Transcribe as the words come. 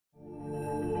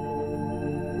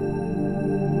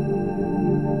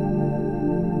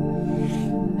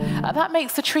That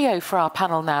makes the trio for our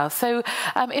panel now. So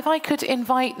if I could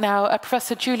invite now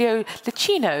Professor Julio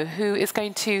Licinio, who is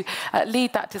going to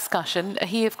lead that discussion.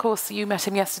 He, of course, you met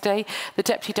him yesterday, the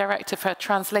Deputy Director for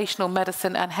Translational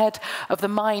Medicine and Head of the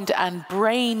Mind and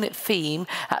Brain theme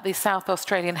at the South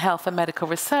Australian Health and Medical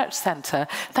Research Centre.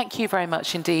 Thank you very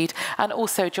much indeed. And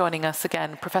also joining us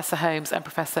again, Professor Holmes and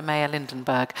Professor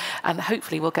Meyer-Lindenberg. And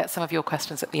hopefully we'll get some of your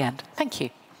questions at the end. Thank you.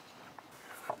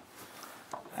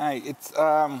 Hi, it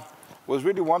was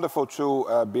really wonderful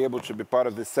to be able to be part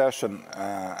of this session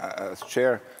as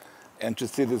chair and to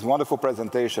see these wonderful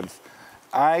presentations.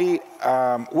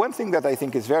 One thing that I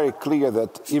think is very clear,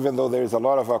 that even though there is a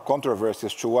lot of controversy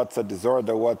as to what's a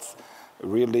disorder, what's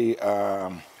really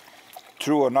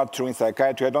true or not true in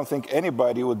psychiatry, I don't think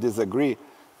anybody would disagree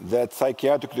that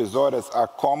psychiatric disorders are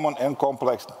common and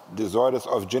complex disorders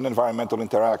of gene-environmental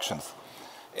interactions.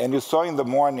 And you saw in the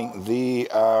morning the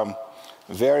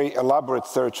very elaborate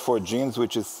search for genes,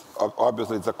 which is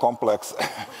obviously it's a complex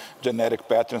genetic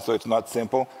pattern, so it's not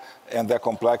simple. And that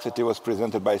complexity was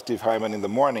presented by Steve Hyman in the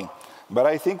morning. But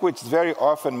I think what's very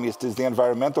often missed is the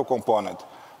environmental component,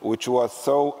 which was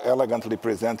so elegantly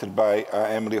presented by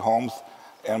Emily Holmes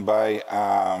and by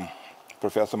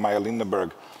Professor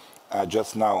Meyer-Lindenberg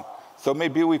just now. So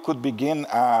maybe we could begin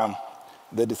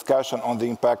the discussion on the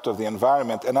impact of the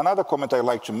environment. And another comment I'd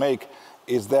like to make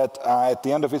is that at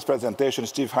the end of his presentation,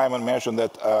 Steve Hyman mentioned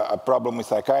that a problem with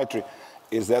psychiatry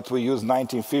is that we use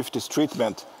 1950s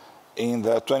treatment in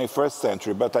the 21st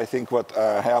century. But I think what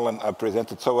Helen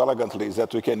presented so elegantly is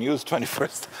that we can use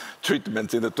 21st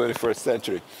treatments in the 21st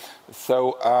century.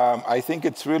 So I think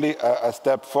it's really a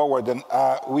step forward. And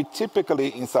we typically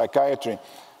in psychiatry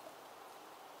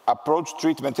approach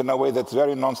treatment in a way that's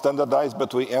very non-standardized,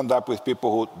 but we end up with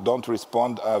people who don't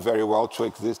respond very well to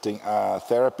existing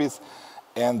therapies.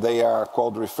 And they are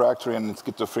called refractory, and in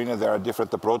schizophrenia there are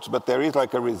different approaches, but there is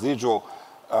like a residual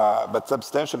but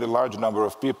substantially large number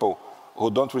of people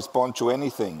who don't respond to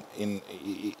anything in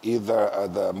either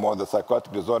the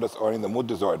psychotic disorders or in the mood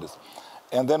disorders.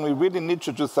 And then we really need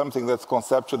to do something that's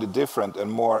conceptually different and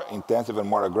more intensive and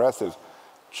more aggressive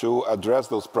to address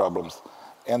those problems.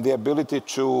 And the ability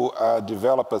to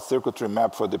develop a circuitry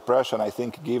map for depression, I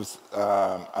think, gives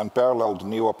unparalleled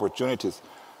new opportunities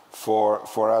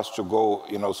for us to go,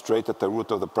 straight at the root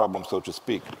of the problem, so to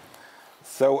speak.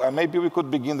 So maybe we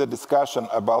could begin the discussion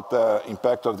about the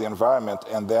impact of the environment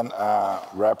and then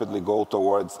rapidly go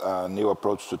towards a new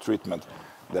approach to treatment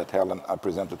that Helen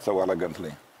presented so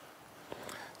elegantly.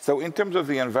 So in terms of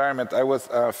the environment, I was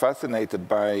fascinated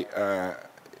by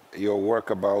your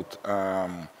work about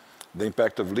the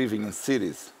impact of living in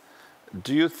cities.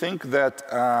 Do you think that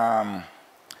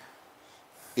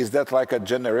is that like a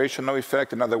generational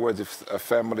effect? In other words, if a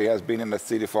family has been in a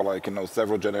city for like,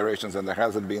 several generations and there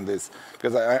hasn't been this,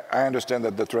 because I understand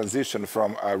that the transition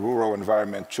from a rural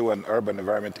environment to an urban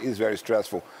environment is very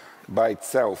stressful by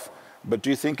itself. But do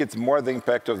you think it's more the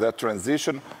impact of that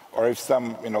transition, or if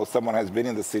someone has been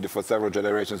in the city for several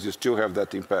generations, you still have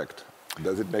that impact?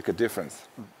 Does it make a difference?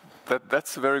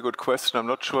 That's a very good question. I'm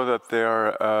not sure that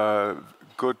there are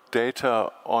good data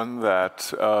on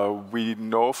that. We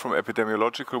know from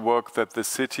epidemiological work that the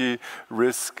city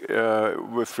risk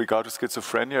with regard to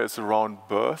schizophrenia is around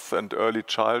birth and early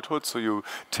childhood, so you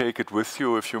take it with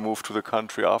you if you move to the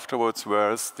country afterwards,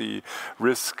 whereas the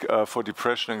risk for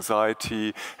depression,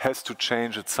 anxiety has to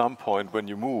change at some point when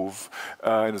you move,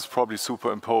 and it's probably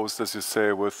superimposed, as you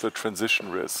say, with the transition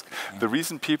risk. The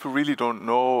reason people really don't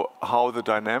know how the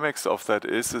dynamics of that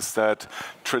is that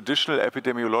traditional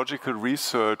epidemiological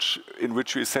research in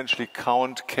which you essentially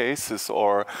count cases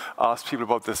or ask people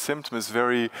about their symptoms is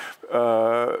very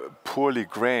poorly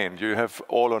grained. You have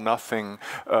all or nothing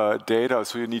data,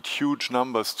 so you need huge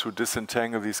numbers to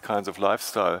disentangle these kinds of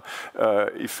lifestyle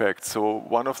effects. So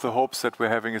one of the hopes that we're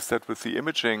having is that with the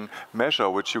imaging measure,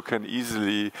 which you can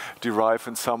easily derive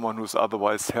in someone who's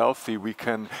otherwise healthy, we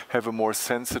can have a more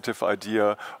sensitive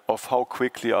idea of how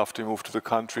quickly after you move to the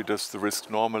country does the risk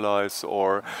normalize.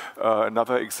 Or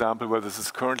another example where this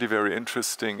is currently very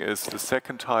interesting is the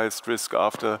second highest risk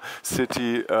after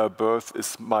city birth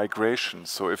is migration.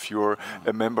 So if you're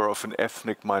a member of an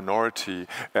ethnic minority,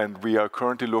 and we are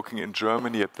currently looking in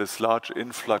Germany at this large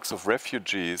influx of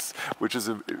refugees, which is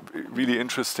a really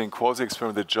interesting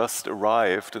quasi-experiment that just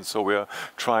arrived, and so we are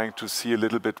trying to see a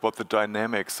little bit what the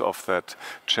dynamics of that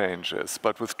change is.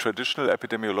 But with traditional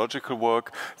epidemiological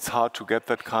work, it's hard to get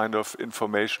that kind of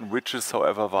information, which is,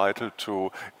 however, vital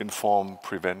to inform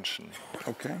prevention.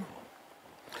 Okay.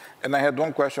 And I had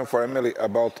one question for Emily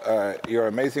about your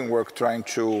amazing work trying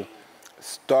to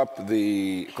stop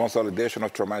the consolidation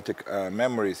of traumatic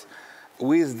memories.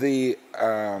 with the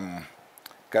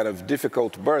kind of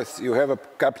difficult birth, you have a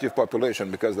captive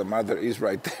population because the mother is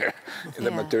right there in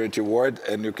the maternity ward,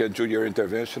 and you can do your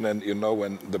intervention and you know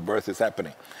when the birth is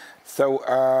happening. So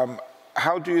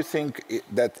how do you think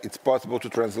that it's possible to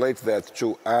translate that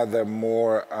to other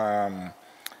more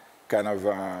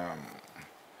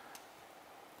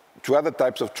to other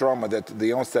types of trauma that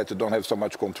the onset you don't have so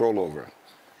much control over,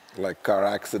 like car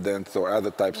accidents or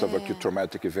other types of acute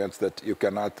traumatic events that you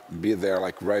cannot be there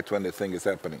like right when the thing is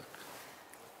happening?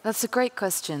 That's a great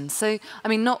question. So, I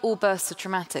mean, not all births are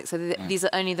traumatic. So these are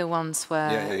only the ones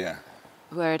where,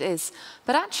 where it is.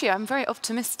 But actually, I'm very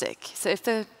optimistic. So if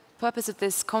the purpose of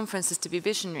this conference is to be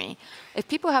visionary, if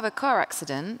people have a car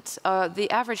accident, the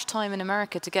average time in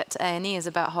America to get to A&E is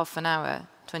about half an hour,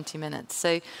 20 minutes.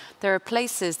 So there are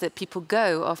places that people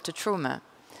go after trauma.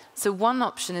 So one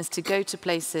option is to go to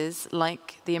places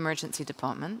like the emergency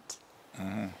department.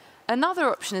 Another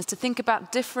option is to think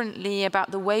about differently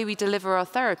about the way we deliver our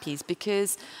therapies,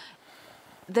 because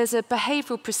there's a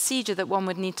behavioral procedure that one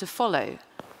would need to follow.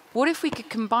 What if we could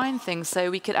combine things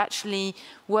so we could actually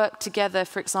work together,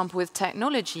 for example, with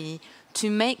technology to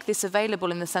make this available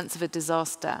in the sense of a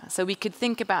disaster? So we could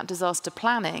think about disaster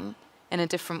planning in a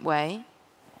different way,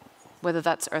 whether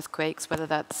that's earthquakes, whether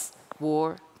that's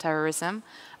war, terrorism,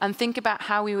 and think about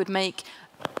how we would make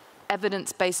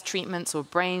evidence-based treatments or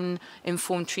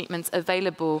brain-informed treatments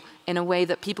available in a way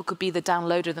that people could be the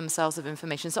downloader themselves of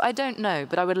information. So I don't know,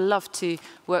 but I would love to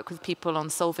work with people on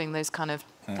solving those kind of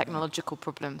technological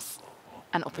problems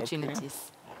and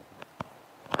opportunities.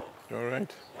 All right.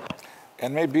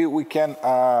 And maybe we can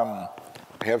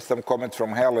have some comments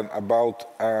from Helen about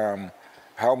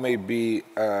how maybe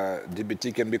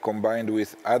DBT can be combined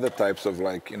with other types of,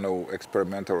 like,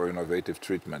 experimental or innovative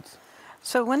treatments.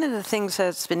 So one of the things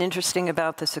that's been interesting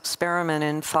about this experiment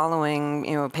and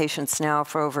following patients now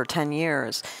for over 10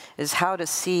 years is how to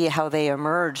see how they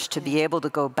emerge to be able to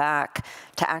go back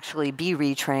to actually be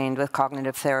retrained with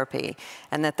cognitive therapy,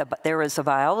 and that there is a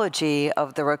biology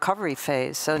of the recovery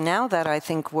phase. So now that I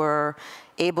think we're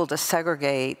able to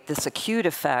segregate this acute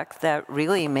effect that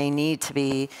really may need to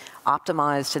be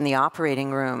optimized in the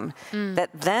operating room,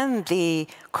 that then the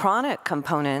chronic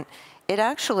component, it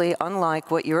actually,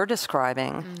 unlike what you're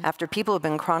describing, after people have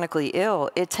been chronically ill,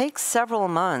 it takes several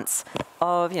months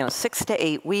of 6 to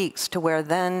 8 weeks to where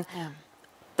then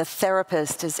the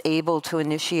therapist is able to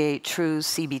initiate true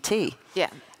CBT.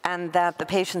 And that the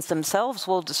patients themselves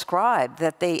will describe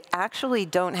that they actually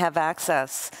don't have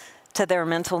access to their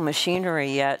mental machinery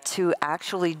yet to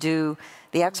actually do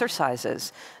the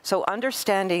exercises. So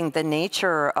understanding the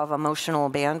nature of emotional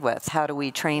bandwidth, how do we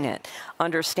train it?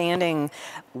 Understanding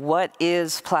what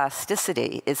is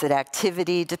plasticity. Is it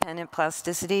activity-dependent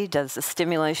plasticity? Does the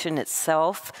stimulation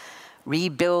itself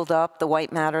rebuild up the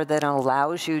white matter that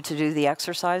allows you to do the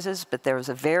exercises? But there's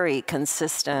a very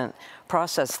consistent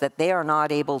process that they are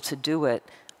not able to do it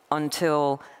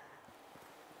until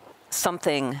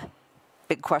something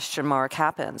big question mark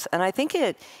happens. And I think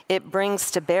it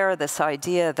brings to bear this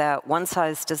idea that one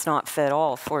size does not fit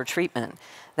all for treatment,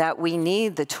 that we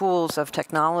need the tools of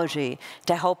technology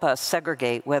to help us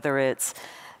segregate, whether it's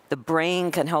the brain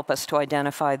can help us to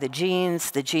identify the genes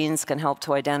can help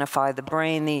to identify the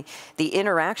brain, the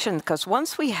interaction, because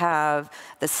once we have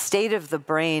the state of the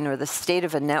brain or the state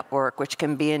of a network, which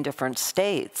can be in different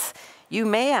states, you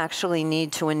may actually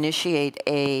need to initiate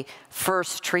a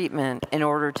first treatment in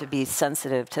order to be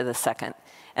sensitive to the second.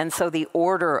 And so the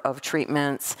order of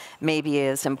treatments may be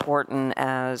as important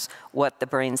as what the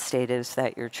brain state is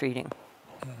that you're treating.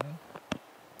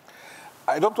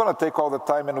 I don't want to take all the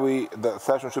time, and the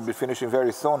session should be finishing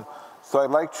very soon. So I'd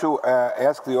like to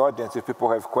ask the audience if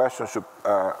people have questions, should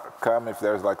come if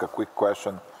there's like a quick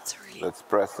question. That's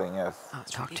pressing, yes.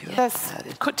 Talk to you. There's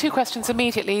 2 questions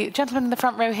immediately. Gentleman in the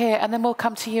front row here, and then we'll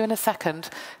come to you in a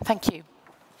second. Thank you.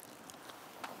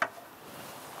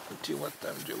 What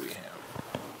time do we have?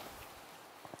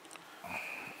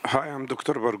 Hi, I'm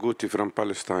Dr. Barghouti from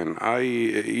Palestine.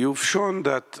 You've shown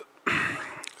that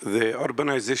the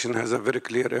urbanization has a very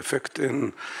clear effect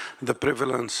in the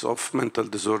prevalence of mental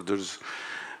disorders.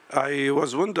 I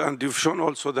was wondering, and you've shown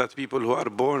also that people who are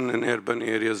born in urban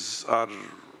areas are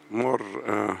more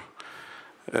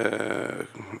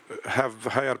have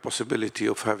higher possibility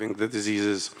of having the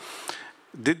diseases.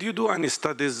 Did you do any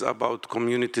studies about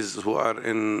communities who are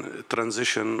in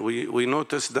transition? We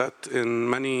noticed that in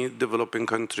many developing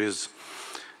countries,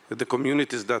 the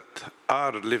communities that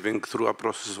are living through a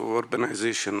process of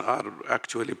urbanization are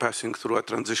actually passing through a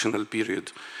transitional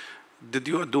period. Did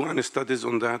you do any studies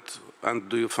on that, and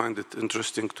do you find it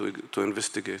interesting to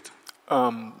investigate?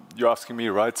 You're asking me,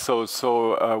 right? So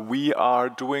we are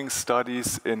doing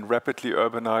studies in rapidly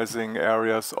urbanizing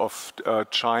areas of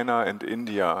China and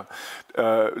India,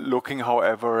 looking,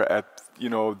 however, at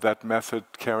that method,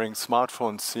 carrying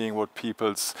smartphones, seeing what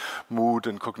people's mood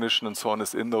and cognition and so on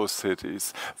is in those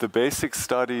cities. The basic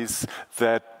studies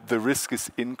that the risk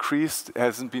is increased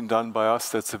hasn't been done by us.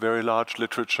 That's a very large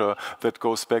literature that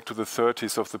goes back to the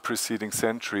 30s of the preceding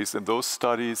centuries. And those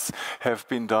studies have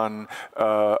been done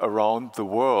around the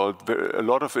world. A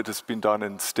lot of it has been done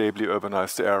in stably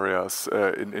urbanized areas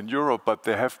in Europe, but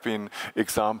there have been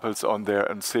examples on there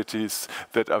in cities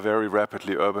that are very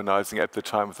rapidly urbanizing at the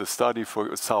time of the study.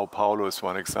 For Sao Paulo is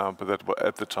one example that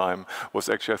at the time was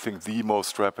actually, I think, the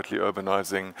most rapidly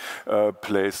urbanizing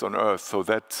place on earth. So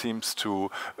that seems to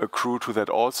accrue to that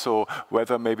also.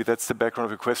 Whether maybe that's the background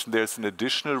of your question, there's an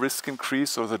additional risk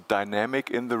increase, or the dynamic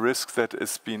in the risk that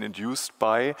is being induced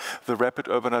by the rapid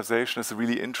urbanization is a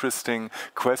really interesting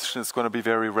question. It's going to be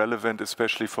very relevant,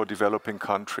 especially for developing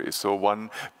countries. So one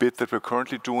bit that we're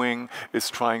currently doing is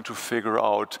trying to figure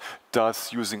out,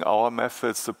 does using our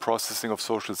methods the processing of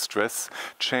social stress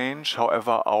change?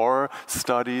 However, our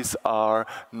studies are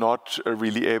not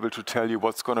really able to tell you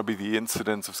what's going to be the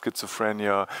incidence of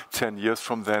schizophrenia 10 years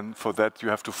from then. For that, you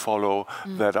have to follow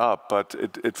that up. But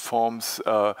it forms,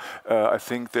 I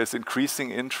think there's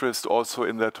increasing interest also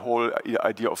in that whole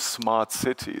idea of smart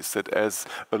cities, that as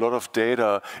a lot of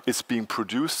data is being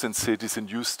produced in cities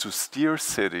and used to steer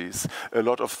cities, a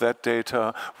lot of that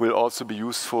data will also be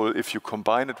useful if you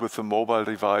combine it with the mobile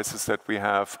devices that we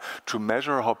have to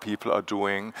measure how people are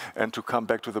doing, and to come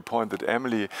back to the point that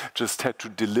Emily just had, to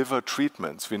deliver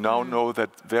treatments. We now know that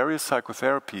various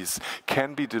psychotherapies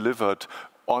can be delivered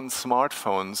on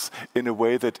smartphones in a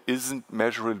way that isn't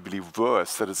measurably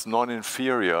worse, that is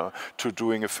non-inferior to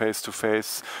doing a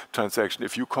face-to-face transaction.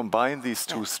 If you combine these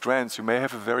two strands, you may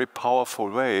have a very powerful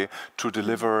way to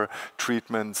deliver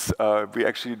treatments. We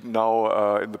actually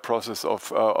now in the process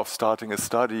of starting a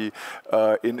study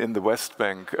in the West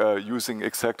Bank using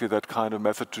exactly that kind of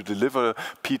method to deliver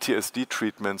PTSD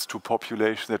treatments to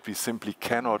populations that we simply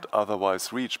cannot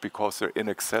otherwise reach because they're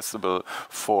inaccessible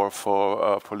for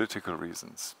political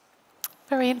reasons.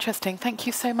 Very interesting. Thank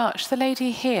you so much. The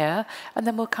lady here, and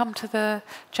then we'll come to the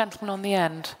gentleman on the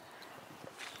end.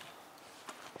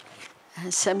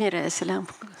 Samira Islam,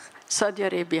 Saudi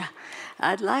Arabia.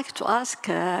 I'd like to ask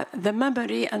the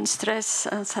memory and stress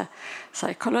and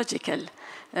psychological.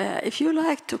 If you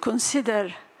like to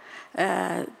consider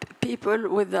people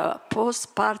with a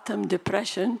postpartum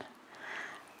depression,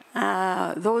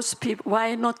 those people,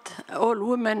 why not all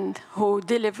women who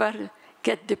deliver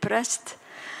get depressed?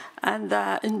 And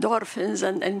endorphins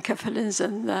and enkephalins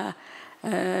and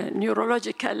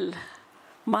neurological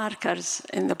markers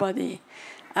in the body.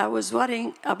 I was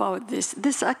worrying about this.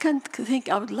 This I can't think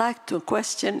I would like to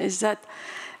question is that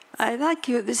I like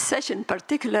this session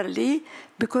particularly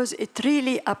because it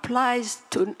really applies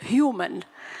to human.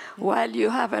 While you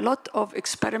have a lot of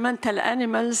experimental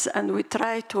animals and we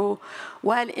try to,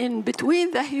 while in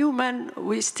between the human,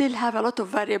 we still have a lot of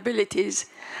variabilities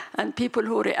and people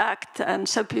who react and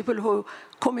some people who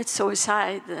commit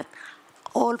suicide,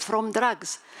 all from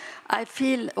drugs. I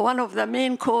feel one of the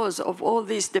main cause of all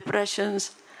these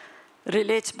depressions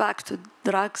relates back to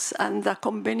drugs and the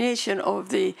combination of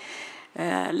the,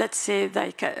 let's say,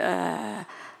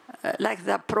 like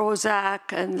the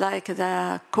Prozac and like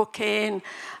the cocaine.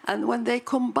 And when they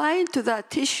combine to the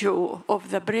tissue of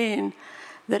the brain,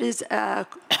 there is a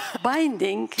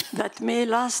binding that may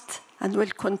last and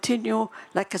will continue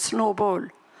like a snowball.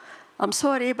 I'm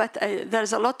sorry, but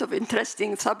there's a lot of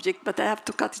interesting subject, but I have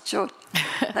to cut it short.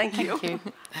 Thank you. Thank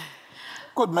you.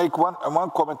 Could make one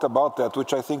comment about that,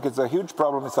 which I think is a huge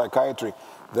problem in psychiatry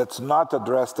that's not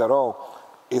addressed at all,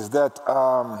 is that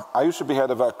I used to be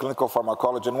head of clinical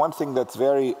pharmacology, and one thing that's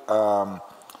very kind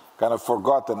of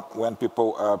forgotten when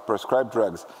people prescribe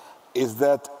drugs is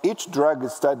that each drug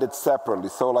is studied separately.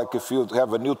 So like if you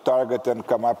have a new target and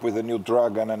come up with a new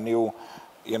drug and a new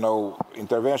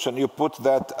intervention, you put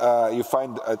that, you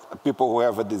find people who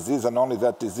have a disease and only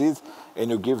that disease,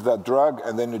 and you give that drug,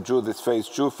 and then you do this phase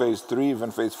 2, phase 3,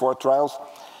 even phase 4 trials,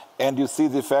 and you see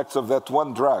the effects of that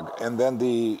one drug, and then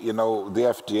the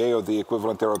FDA or the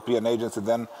equivalent European agency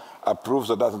then approves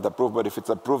or doesn't approve, but if it's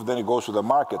approved, then it goes to the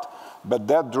market. But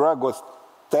that drug was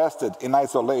tested in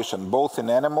isolation, both in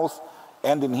animals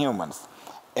and in humans.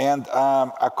 And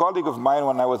a colleague of mine,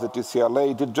 when I was at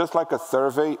UCLA, did just like a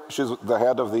survey. She's the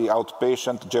head of the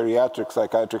outpatient geriatric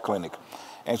psychiatry clinic.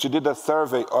 And she did a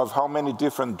survey of how many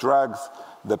different drugs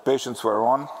the patients were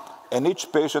on. And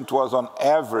each patient was on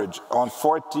average on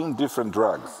 14 different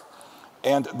drugs.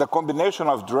 And the combination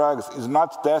of drugs is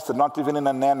not tested, not even in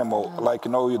an animal. Like,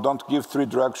 you don't give 3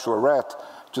 drugs to a rat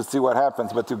to see what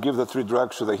happens, but you give the 3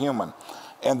 drugs to the human.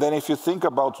 And then if you think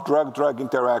about drug-drug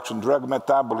interaction, drug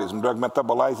metabolism, drug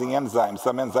metabolizing enzymes,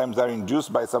 some enzymes are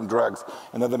induced by some drugs,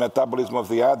 and then the metabolism of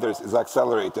the others is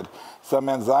accelerated. Some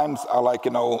enzymes are like,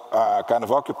 kind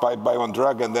of occupied by one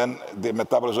drug, and then the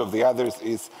metabolism of the others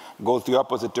goes the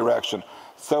opposite direction.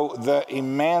 So the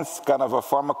immense kind of a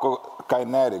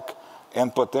pharmacokinetic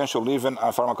and potential even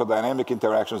pharmacodynamic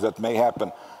interactions that may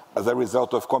happen as a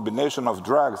result of combination of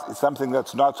drugs is something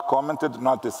that's not commented,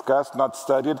 not discussed, not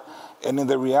studied, and in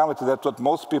the reality that's what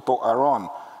most people are on.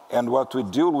 And what we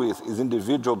deal with is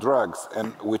individual drugs,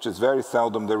 and which is very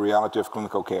seldom the reality of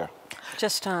clinical care.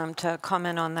 Just to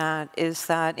comment on that, is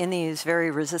that in these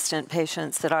very resistant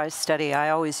patients that I study, I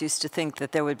always used to think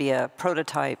that there would be a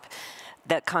prototype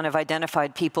that kind of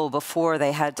identified people before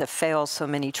they had to fail so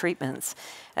many treatments.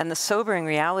 And the sobering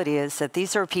reality is that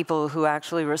these are people who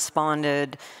actually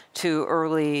responded to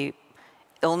early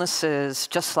illnesses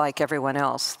just like everyone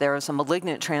else. There is a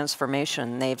malignant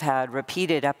transformation. They've had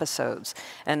repeated episodes.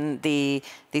 And the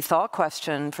thought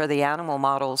question for the animal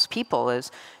models people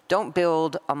is, don't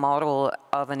build a model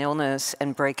of an illness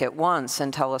and break it once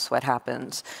and tell us what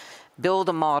happens. Build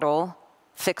a model,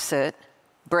 fix it,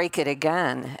 break it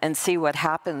again, and see what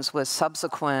happens with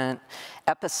subsequent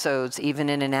episodes, even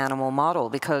in an animal model.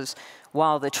 Because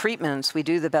while the treatments, we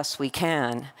do the best we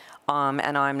can,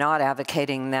 and I'm not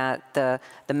advocating that the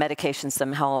medications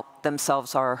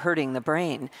themselves are hurting the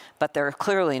brain, but they're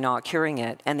clearly not curing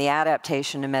it. And the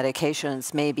adaptation to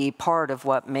medications may be part of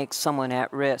what makes someone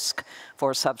at risk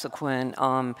for subsequent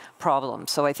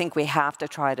problems. So I think we have to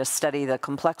try to study the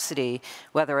complexity,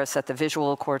 whether it's at the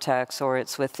visual cortex or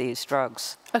it's with these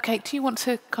drugs. Okay, do you want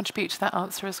to contribute to that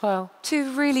answer as well?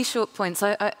 2 really short points,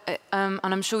 and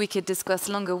I'm sure we could discuss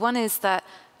longer. One is that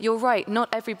you're right, not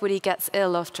everybody gets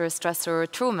ill after a stress or a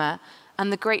trauma,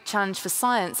 and the great challenge for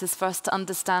science is for us to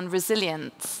understand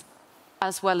resilience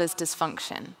as well as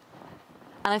dysfunction.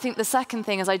 And I think the second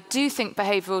thing is I do think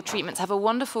behavioral treatments have a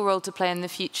wonderful role to play in the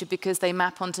future because they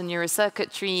map onto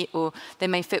neurocircuitry, or they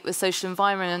may fit with social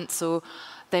environments, or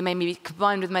they may be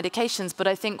combined with medications. But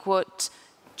I think what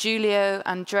Julio,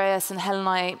 Andreas, and Helen and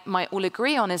I might all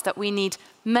agree on is that we need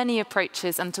many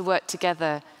approaches and to work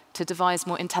together to devise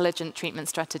more intelligent treatment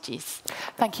strategies.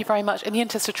 Thank you very much. In the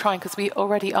interest of trying, because we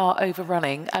already are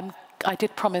overrunning, I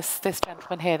did promise this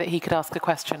gentleman here that he could ask a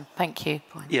question. Thank you.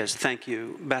 Yes, thank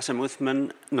you. Bassem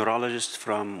Uthman, neurologist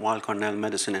from Weill Cornell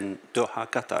Medicine in Doha,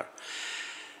 Qatar.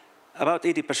 About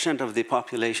 80% of the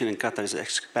population in Qatar is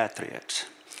expatriate.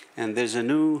 And there's a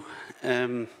new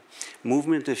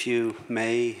movement, if you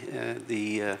may,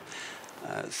 the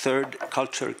third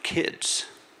culture kids.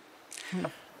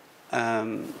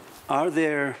 Are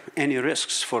there any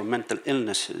risks for mental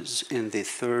illnesses in the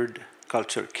third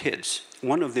culture kids?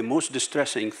 One of the most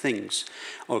distressing things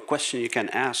or question you can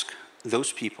ask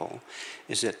those people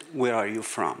is that, where are you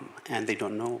from? And they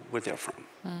don't know where they're from.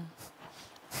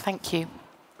 Thank you.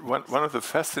 One of the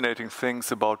fascinating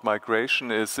things about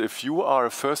migration is if you are a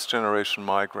first-generation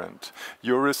migrant,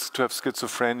 your risk to have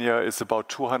schizophrenia is about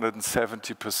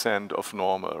 270% of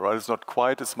normal, right? It's not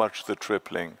quite as much the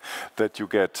tripling that you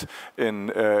get in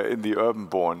the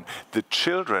urban-born. The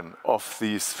children of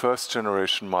these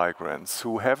first-generation migrants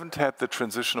who haven't had the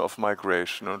transition of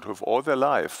migration and who have all their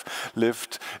life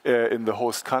lived in the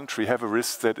host country have a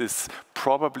risk that is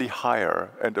probably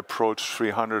higher and approach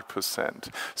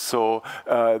 300%. So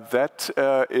that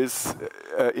is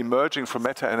emerging from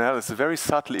meta-analysis, a very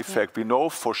subtle effect. We know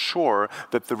for sure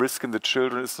that the risk in the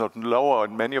children is not lower,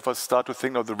 and many of us start to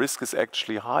think, no, the risk is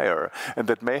actually higher. And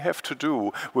that may have to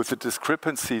do with the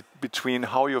discrepancy between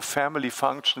how your family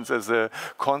functions as a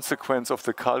consequence of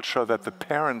the culture that the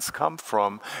parents come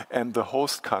from and the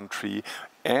host country.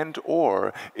 And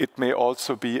or it may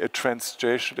also be a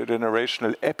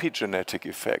transgenerational epigenetic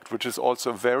effect, which is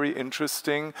also a very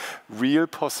interesting, real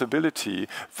possibility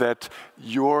that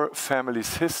your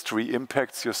family's history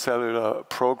impacts your cellular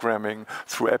programming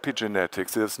through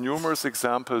epigenetics. There's numerous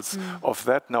examples of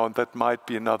that now, and that might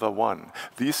be another one.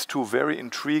 These two very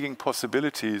intriguing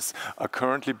possibilities are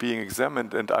currently being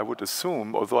examined, and I would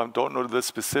assume, although I don't know the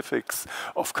specifics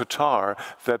of Qatar,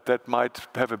 that that might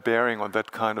have a bearing on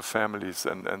that kind of families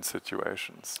and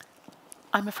situations.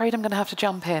 I'm afraid I'm going to have to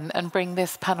jump in and bring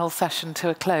this panel session to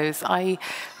a close. I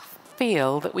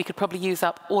feel that we could probably use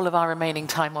up all of our remaining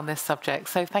time on this subject.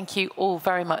 So thank you all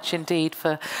very much indeed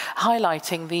for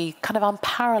highlighting the kind of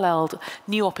unparalleled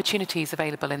new opportunities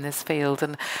available in this field,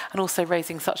 and also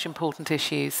raising such important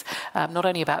issues, not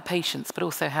only about patients, but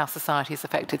also how society is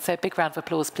affected. So a big round of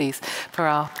applause, please, for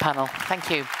our panel. Thank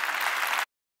you.